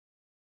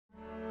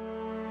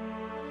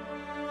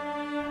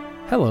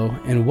Hello,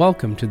 and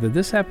welcome to the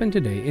This Happened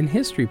Today in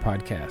History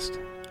podcast.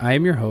 I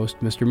am your host,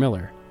 Mr.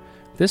 Miller.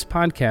 This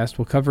podcast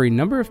will cover a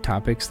number of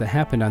topics that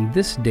happened on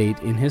this date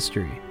in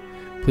history.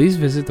 Please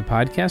visit the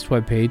podcast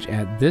webpage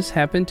at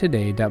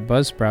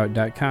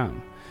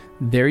thishappenedtoday.buzzsprout.com.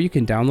 There you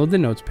can download the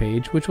notes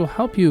page, which will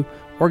help you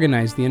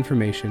organize the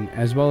information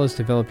as well as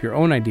develop your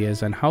own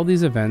ideas on how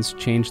these events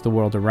change the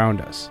world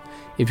around us.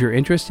 If you're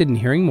interested in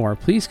hearing more,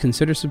 please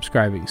consider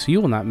subscribing so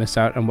you will not miss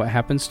out on what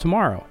happens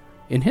tomorrow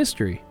in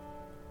history.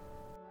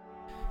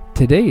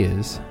 Today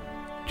is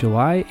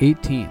July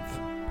 18th.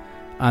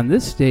 On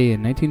this day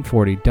in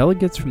 1940,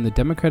 delegates from the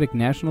Democratic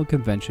National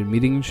Convention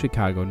meeting in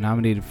Chicago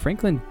nominated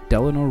Franklin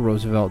Delano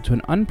Roosevelt to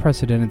an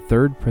unprecedented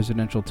third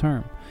presidential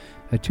term.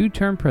 A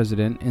two-term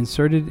president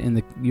inserted in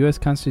the U.S.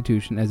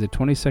 Constitution as a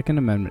 22nd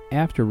Amendment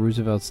after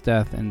Roosevelt's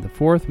death in the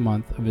fourth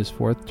month of his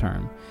fourth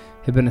term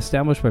had been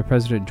established by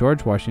President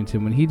George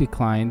Washington when he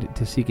declined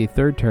to seek a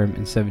third term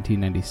in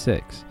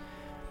 1796.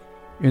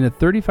 In a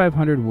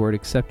 3,500-word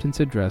acceptance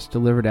address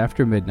delivered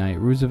after midnight,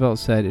 Roosevelt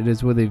said, "It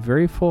is with a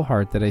very full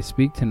heart that I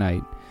speak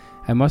tonight.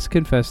 I must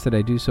confess that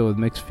I do so with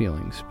mixed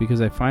feelings, because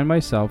I find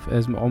myself,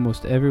 as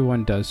almost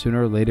everyone does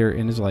sooner or later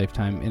in his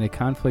lifetime, in a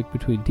conflict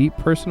between deep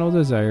personal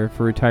desire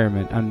for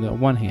retirement on the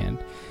one hand,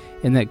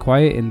 and that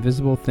quiet,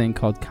 invisible thing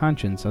called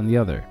conscience on the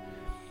other."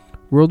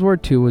 World War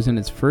II was in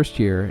its first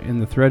year,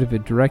 and the threat of a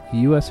direct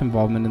U.S.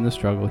 involvement in the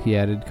struggle, he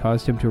added,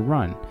 caused him to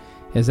run.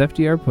 As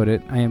FDR put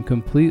it, "I am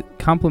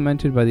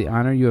complimented by the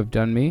honor you have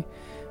done me,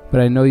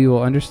 but I know you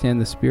will understand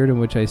the spirit in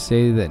which I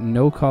say that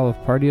no call of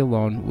party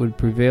alone would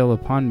prevail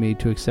upon me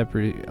to accept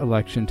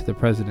re-election to the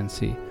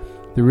presidency.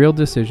 The real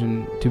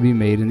decision to be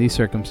made in these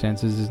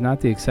circumstances is not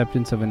the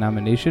acceptance of a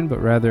nomination,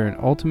 but rather an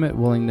ultimate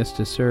willingness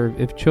to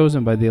serve if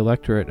chosen by the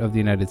electorate of the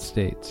United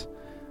States."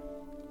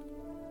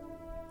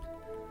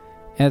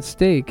 At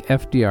stake,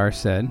 FDR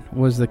said,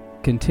 was the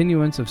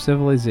continuance of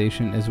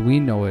civilization as we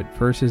know it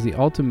versus the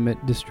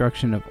ultimate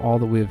destruction of all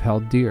that we have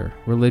held dear,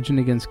 religion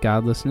against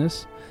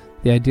godlessness,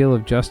 the ideal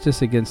of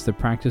justice against the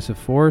practice of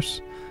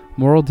force,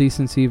 moral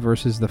decency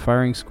versus the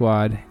firing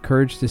squad,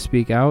 courage to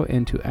speak out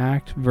and to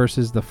act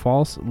versus the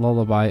false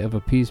lullaby of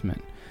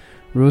appeasement.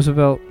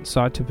 Roosevelt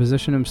sought to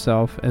position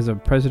himself as a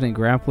president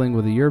grappling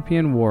with a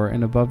European war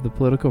and above the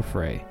political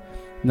fray.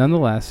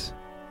 Nonetheless,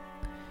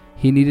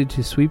 he needed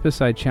to sweep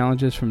aside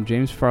challenges from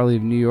James Farley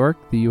of New York,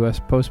 the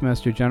U.S.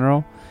 Postmaster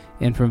General,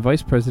 and from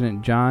Vice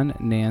President John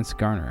Nance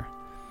Garner.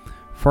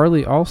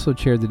 Farley also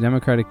chaired the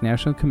Democratic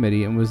National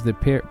Committee and was the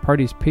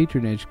party's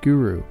patronage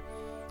guru.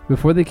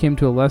 Before they came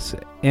to a less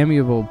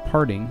amiable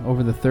parting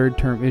over the third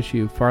term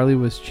issue, Farley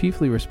was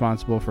chiefly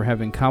responsible for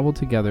having cobbled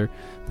together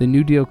the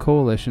New Deal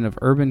coalition of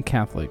urban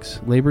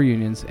Catholics, labor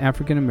unions,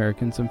 African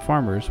Americans, and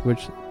farmers,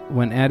 which,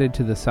 when added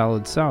to the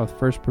Solid South,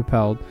 first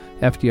propelled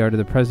FDR to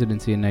the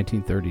presidency in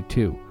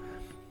 1932.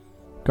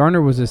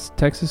 Garner was a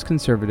Texas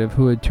conservative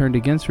who had turned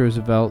against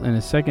Roosevelt in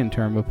his second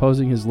term,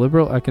 opposing his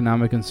liberal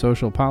economic and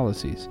social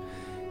policies.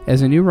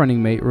 As a new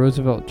running mate,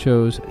 Roosevelt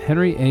chose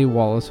Henry A.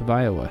 Wallace of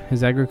Iowa,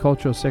 his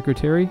agricultural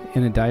secretary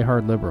and a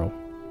diehard liberal.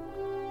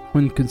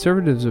 When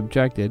conservatives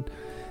objected,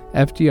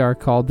 FDR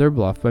called their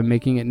bluff by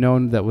making it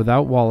known that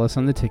without Wallace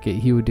on the ticket,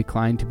 he would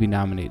decline to be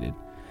nominated.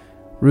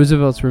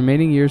 Roosevelt's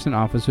remaining years in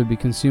office would be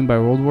consumed by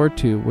World War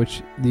II,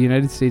 which the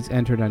United States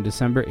entered on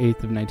December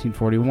 8th of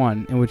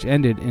 1941, and which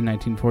ended in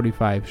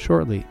 1945,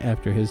 shortly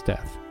after his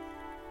death.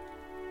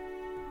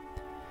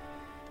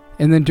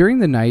 And then during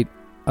the night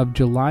of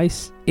July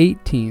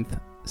 18th,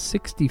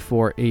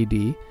 64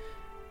 AD,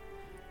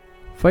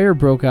 fire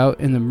broke out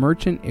in the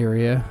merchant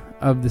area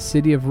of the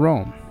city of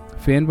Rome.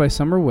 Fanned by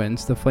summer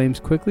winds, the flames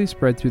quickly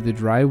spread through the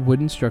dry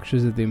wooden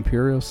structures of the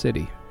imperial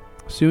city.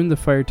 Soon the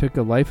fire took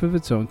a life of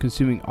its own,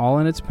 consuming all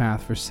in its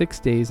path for 6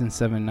 days and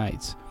 7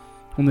 nights.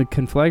 When the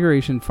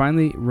conflagration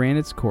finally ran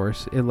its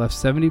course, it left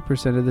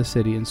 70% of the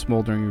city in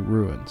smoldering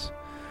ruins.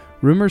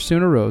 Rumors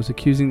soon arose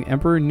accusing the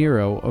Emperor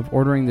Nero of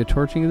ordering the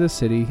torching of the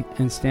city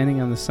and standing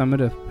on the summit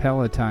of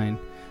Palatine,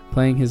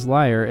 playing his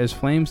lyre as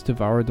flames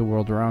devoured the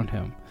world around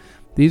him.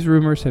 These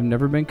rumors have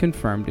never been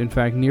confirmed. In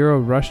fact, Nero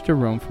rushed to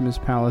Rome from his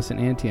palace in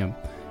Antium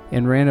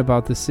and ran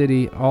about the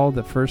city all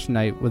the first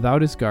night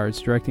without his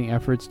guards, directing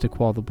efforts to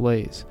quell the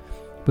blaze.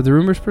 But the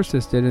rumors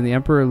persisted, and the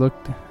emperor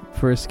looked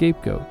for a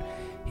scapegoat.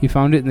 He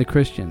found it in the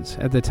Christians,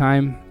 at the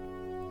time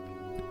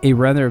a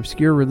rather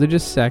obscure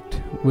religious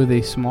sect with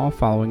a small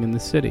following in the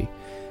city.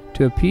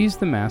 To appease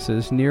the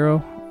masses,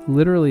 Nero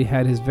literally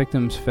had his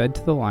victims fed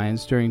to the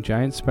lions during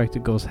giant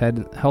spectacles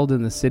held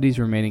in the city's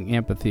remaining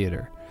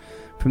amphitheater.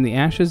 From the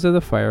ashes of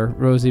the fire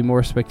rose a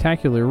more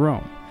spectacular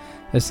Rome,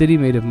 a city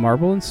made of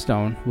marble and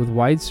stone, with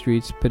wide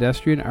streets,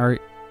 pedestrian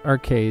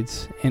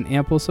arcades, and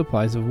ample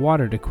supplies of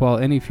water to quell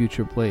any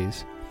future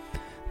blaze.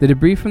 The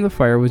debris from the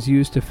fire was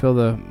used to fill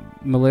the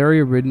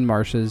malaria-ridden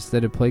marshes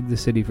that had plagued the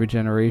city for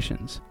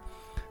generations.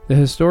 The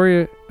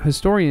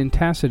historian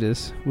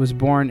Tacitus was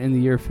born in the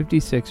year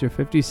 56 or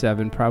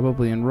 57,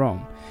 probably in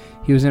Rome.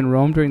 He was in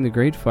Rome during the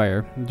Great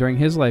Fire. During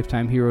his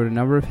lifetime, he wrote a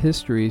number of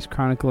histories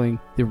chronicling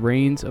the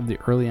reigns of the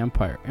early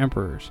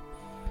emperors.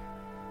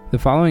 The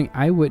following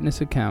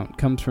eyewitness account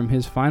comes from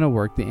his final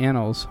work, The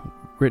Annals,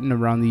 written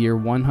around the year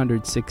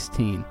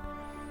 116.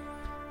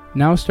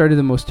 Now started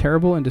the most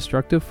terrible and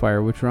destructive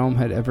fire which Rome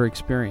had ever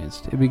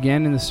experienced. It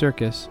began in the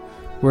Circus,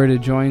 where it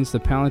adjoins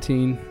the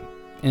Palatine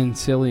and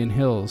Cillian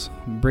hills,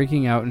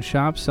 breaking out in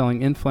shops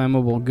selling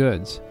inflammable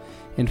goods.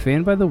 And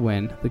fanned by the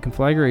wind, the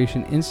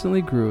conflagration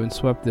instantly grew and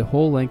swept the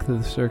whole length of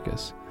the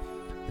Circus.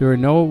 There were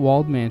no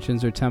walled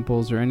mansions or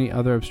temples or any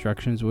other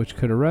obstructions which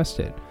could arrest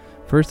it.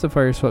 First the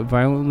fire swept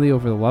violently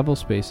over the level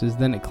spaces,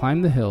 then it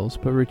climbed the hills,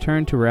 but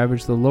returned to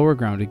ravage the lower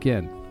ground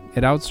again.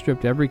 It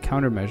outstripped every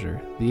countermeasure.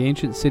 The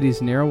ancient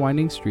city's narrow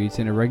winding streets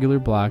and irregular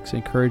blocks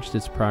encouraged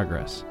its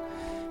progress.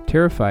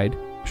 Terrified,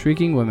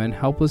 shrieking women,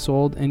 helpless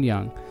old and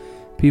young,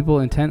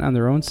 people intent on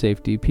their own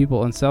safety,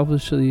 people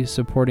unselfishly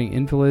supporting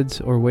invalids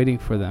or waiting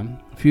for them,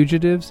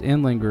 fugitives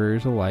and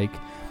lingerers alike,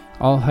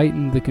 all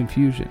heightened the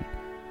confusion.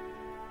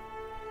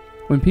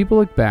 When people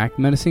looked back,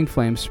 menacing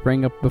flames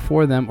sprang up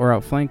before them or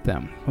outflanked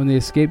them. When they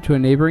escaped to a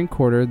neighboring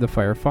quarter, the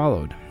fire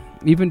followed.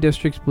 Even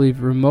districts believed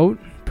remote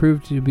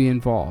proved to be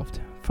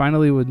involved.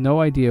 Finally, with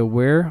no idea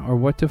where or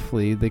what to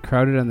flee, they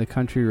crowded on the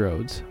country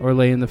roads or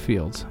lay in the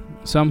fields.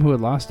 Some who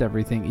had lost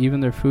everything, even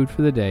their food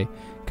for the day,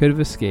 could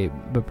have escaped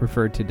but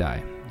preferred to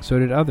die. So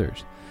did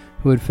others,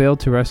 who had failed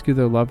to rescue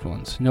their loved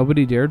ones.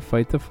 Nobody dared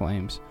fight the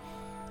flames.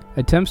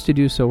 Attempts to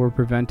do so were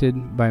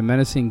prevented by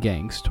menacing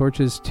gangs.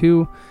 Torches,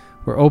 too,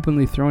 were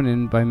openly thrown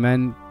in by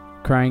men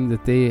crying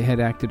that they had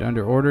acted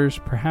under orders.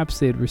 Perhaps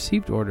they had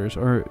received orders,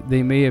 or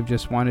they may have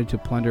just wanted to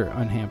plunder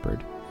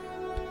unhampered.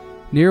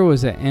 Nero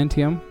was at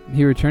Antium.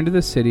 He returned to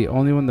the city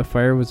only when the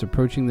fire was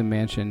approaching the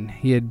mansion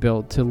he had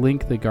built to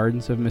link the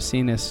gardens of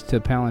Maecenas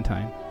to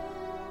Palatine.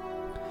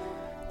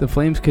 The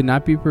flames could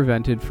not be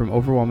prevented from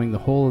overwhelming the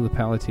whole of the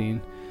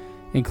Palatine,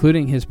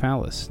 including his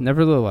palace.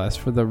 Nevertheless,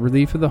 for the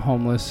relief of the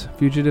homeless,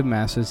 fugitive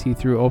masses, he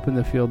threw open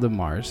the Field of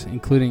Mars,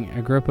 including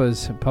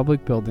Agrippa's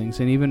public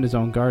buildings and even his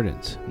own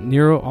gardens.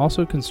 Nero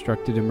also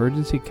constructed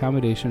emergency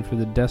accommodation for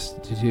the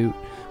destitute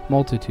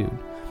multitude.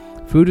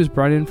 Food was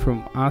brought in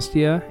from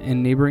Ostia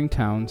and neighboring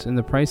towns, and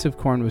the price of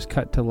corn was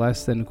cut to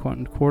less than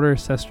quarter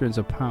sesterces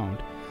a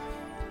pound.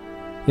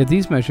 Yet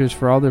these measures,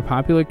 for all their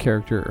popular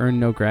character, earned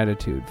no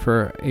gratitude,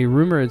 for a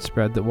rumor had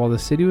spread that while the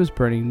city was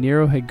burning,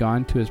 Nero had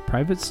gone to his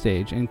private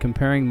stage and,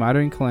 comparing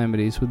modern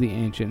calamities with the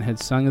ancient, had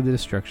sung of the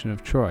destruction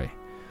of Troy.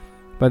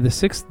 By the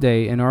sixth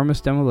day, enormous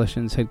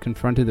demolitions had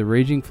confronted the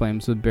raging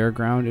flames with bare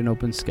ground and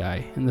open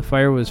sky, and the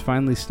fire was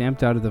finally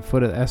stamped out at the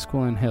foot of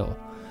Esquiline Hill.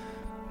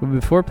 But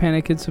before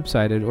panic had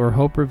subsided or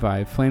hope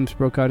revived, flames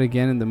broke out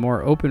again in the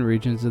more open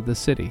regions of the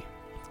city.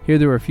 Here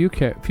there were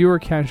fewer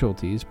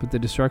casualties, but the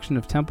destruction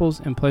of temples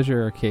and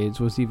pleasure arcades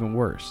was even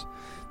worse.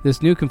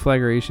 This new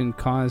conflagration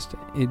caused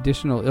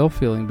additional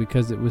ill-feeling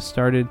because it was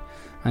started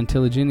on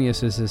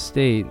Tigellinus'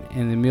 estate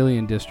in the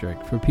Aemilian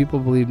district, for people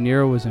believed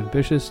Nero was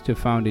ambitious to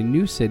found a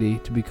new city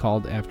to be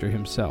called after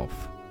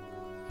himself.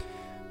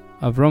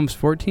 Of Rome's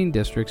 14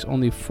 districts,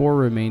 only 4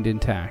 remained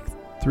intact.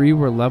 3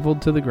 were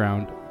leveled to the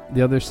ground,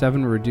 the other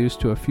 7 were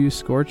reduced to a few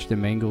scorched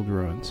and mangled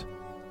ruins.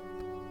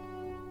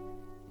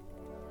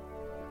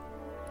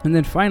 And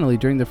then finally,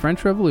 during the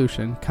French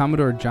Revolution,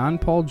 Commodore John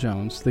Paul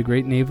Jones, the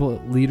great naval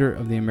leader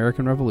of the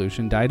American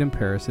Revolution, died in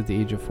Paris at the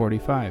age of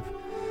 45.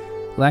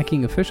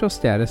 Lacking official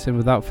status and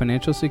without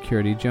financial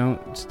security,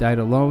 Jones died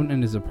alone in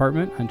his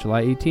apartment on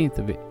July 18th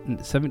of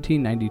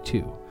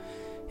 1792.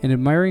 An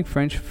admiring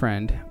French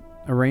friend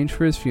arranged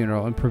for his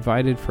funeral and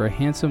provided for a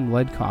handsome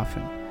lead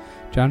coffin.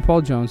 John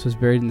Paul Jones was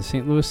buried in the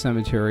St. Louis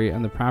Cemetery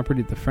on the property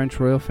of the French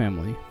royal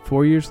family.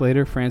 4 years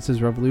later,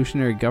 France's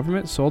revolutionary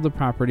government sold the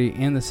property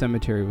and the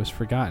cemetery was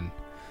forgotten.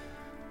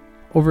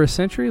 Over a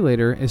century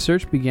later, a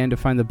search began to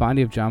find the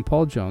body of John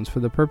Paul Jones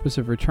for the purpose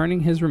of returning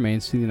his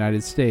remains to the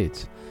United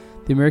States.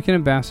 The American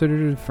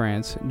ambassador to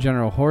France,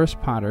 General Horace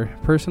Potter,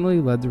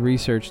 personally led the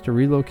research to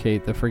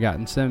relocate the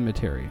forgotten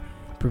cemetery,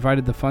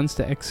 provided the funds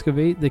to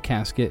excavate the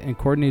casket, and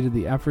coordinated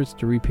the efforts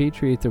to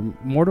repatriate the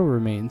mortal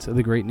remains of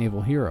the great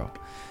naval hero.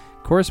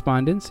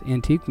 Correspondence,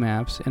 antique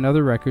maps, and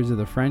other records of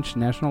the French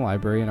National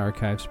Library and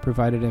Archives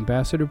provided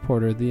Ambassador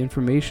Porter the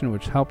information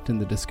which helped in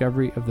the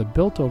discovery of the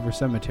built-over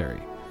cemetery.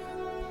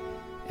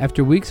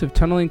 After weeks of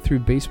tunneling through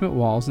basement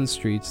walls and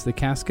streets, the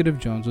casket of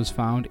Jones was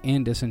found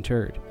and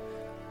disinterred.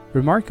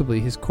 Remarkably,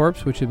 his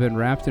corpse, which had been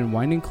wrapped in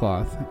winding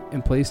cloth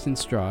and placed in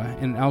straw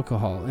and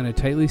alcohol in a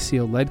tightly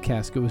sealed lead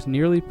casket, was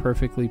nearly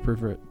perfectly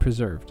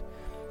preserved.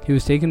 He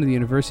was taken to the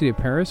University of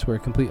Paris, where a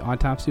complete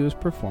autopsy was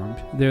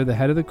performed. There, the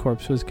head of the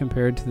corpse was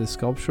compared to the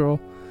sculptural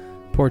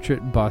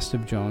portrait bust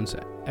of Jones,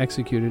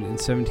 executed in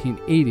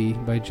 1780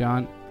 by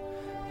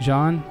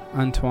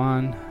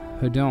Jean-Antoine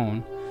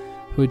Hedon,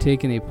 who had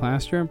taken a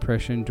plaster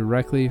impression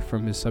directly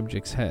from his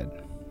subject's head.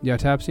 The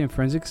autopsy and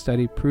forensic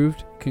study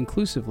proved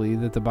conclusively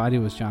that the body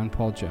was John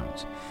Paul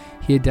Jones.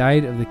 He had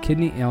died of the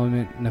kidney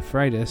ailment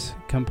nephritis,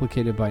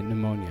 complicated by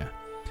pneumonia.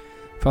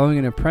 Following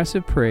an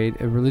impressive parade,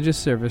 a religious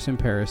service in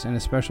Paris, and a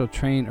special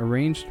train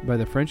arranged by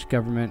the French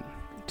government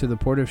to the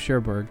port of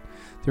Cherbourg,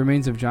 the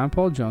remains of John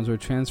Paul Jones were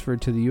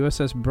transferred to the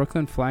USS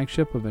Brooklyn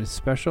flagship of a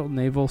special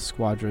naval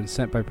squadron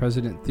sent by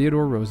President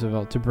Theodore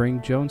Roosevelt to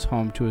bring Jones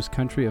home to his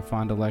country of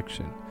fond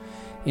election,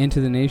 and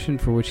to the nation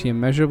for which he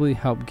immeasurably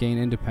helped gain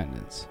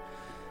independence.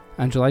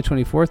 On July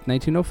 24,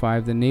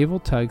 1905, the naval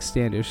tug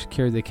Standish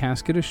carried the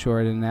casket ashore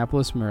at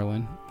Annapolis,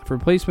 Maryland, for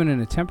placement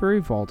in a temporary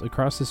vault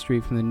across the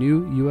street from the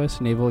new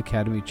U.S. Naval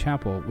Academy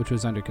Chapel, which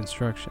was under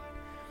construction.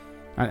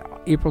 On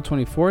April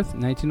 24,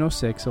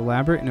 1906,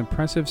 elaborate and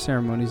impressive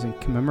ceremonies in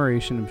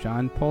commemoration of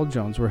John Paul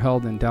Jones were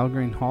held in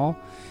Dahlgren Hall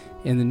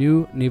in the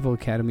new Naval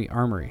Academy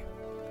Armory.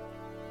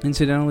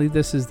 Incidentally,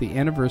 this is the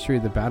anniversary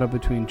of the battle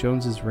between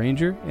Jones's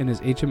Ranger and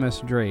his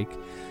HMS Drake,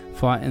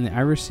 fought in the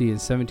Irish Sea in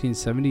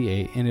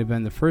 1778, and had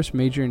been the first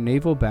major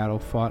naval battle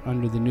fought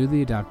under the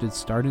newly adopted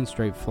Stars and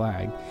Stripes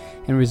flag,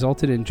 and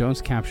resulted in Jones'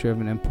 capture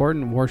of an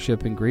important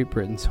warship in Great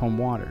Britain's home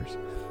waters.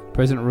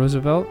 President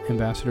Roosevelt,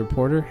 Ambassador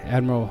Porter,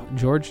 Admiral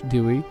George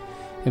Dewey,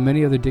 and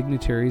many other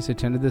dignitaries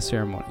attended the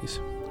ceremonies.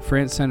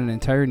 France sent an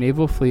entire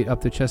naval fleet up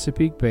the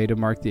Chesapeake Bay to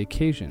mark the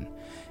occasion.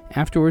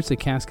 Afterwards, the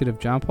casket of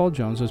John Paul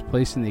Jones was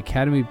placed in the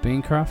Academy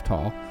Bancroft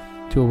Hall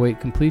to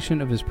await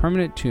completion of his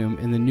permanent tomb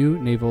in the new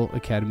Naval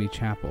Academy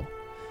Chapel.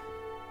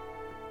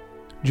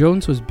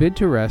 Jones was bid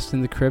to rest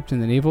in the crypt in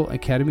the Naval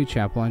Academy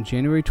Chapel on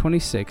January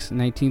 26,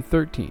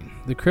 1913.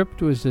 The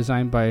crypt was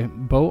designed by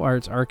Beaux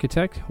Arts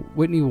architect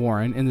Whitney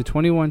Warren, and the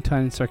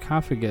 21-ton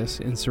sarcophagus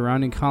and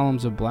surrounding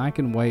columns of black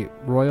and white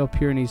Royal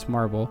Pyrenees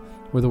marble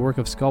were the work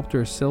of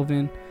sculptor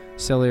Sylvain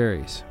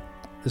Celeries.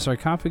 The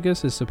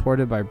sarcophagus is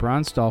supported by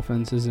bronze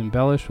dolphins, is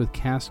embellished with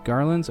cast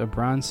garlands of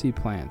bronze sea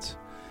plants.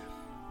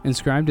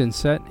 Inscribed and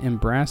set in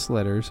brass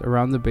letters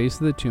around the base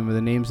of the tomb are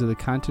the names of the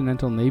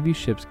Continental Navy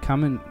ships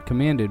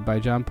commanded by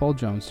John Paul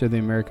Jones during the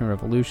American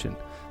Revolution: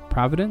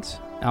 Providence,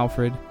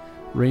 Alfred,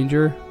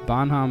 Ranger,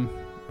 Bonhomme,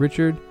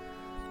 Richard,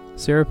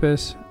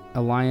 Serapis,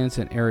 Alliance,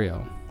 and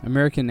Ariel.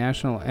 American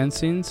national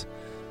ensigns,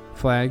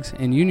 flags,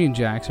 and Union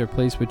Jacks are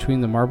placed between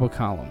the marble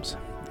columns.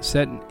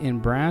 Set in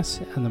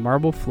brass on the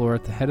marble floor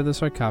at the head of the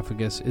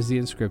sarcophagus is the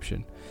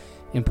inscription.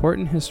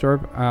 Important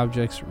historic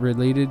objects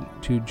related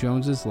to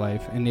Jones's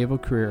life and naval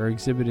career are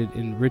exhibited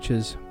in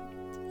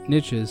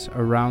niches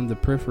around the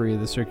periphery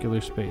of the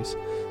circular space.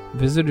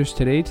 Visitors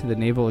today to the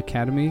Naval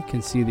Academy can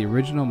see the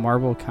original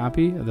marble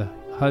copy of the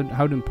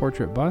Howden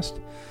portrait bust,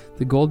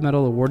 the gold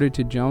medal awarded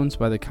to Jones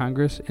by the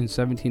Congress in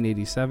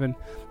 1787,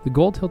 the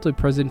gold-hilted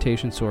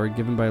presentation sword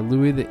given by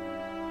Louis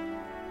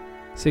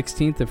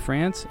XVI of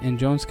France, and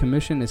Jones'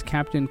 commission as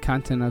Captain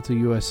Continental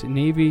U.S.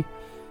 Navy,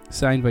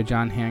 signed by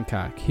John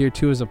Hancock. Here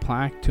too is a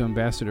plaque to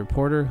Ambassador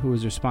Porter, who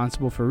was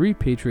responsible for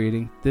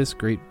repatriating this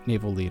great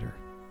naval leader.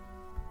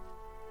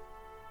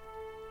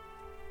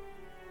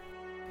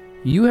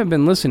 You have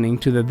been listening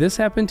to the This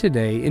Happened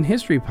Today in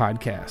History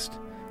podcast.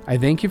 I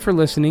thank you for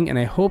listening, and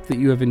I hope that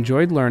you have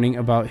enjoyed learning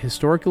about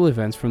historical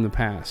events from the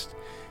past.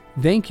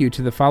 Thank you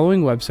to the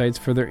following websites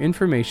for their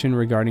information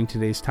regarding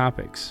today's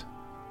topics: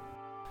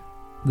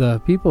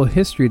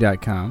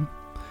 ThePeopleHistory.com,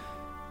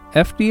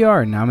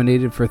 FDR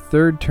nominated for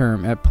third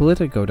term at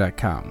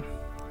Politico.com,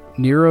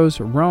 Nero's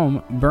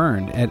Rome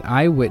burned at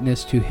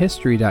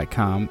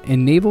EyewitnessToHistory.com,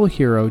 and naval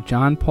hero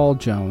John Paul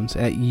Jones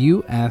at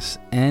usna.edu.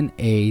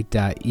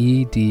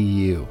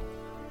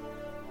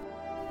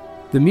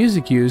 The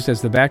music used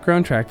as the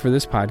background track for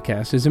this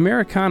podcast is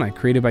Americana,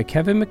 created by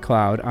Kevin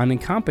MacLeod on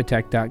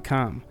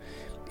Incompetech.com.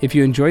 If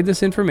you enjoyed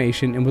this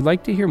information and would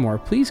like to hear more,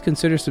 please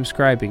consider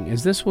subscribing,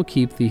 as this will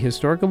keep the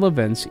historical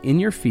events in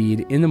your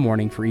feed in the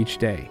morning for each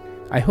day.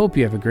 I hope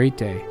you have a great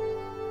day.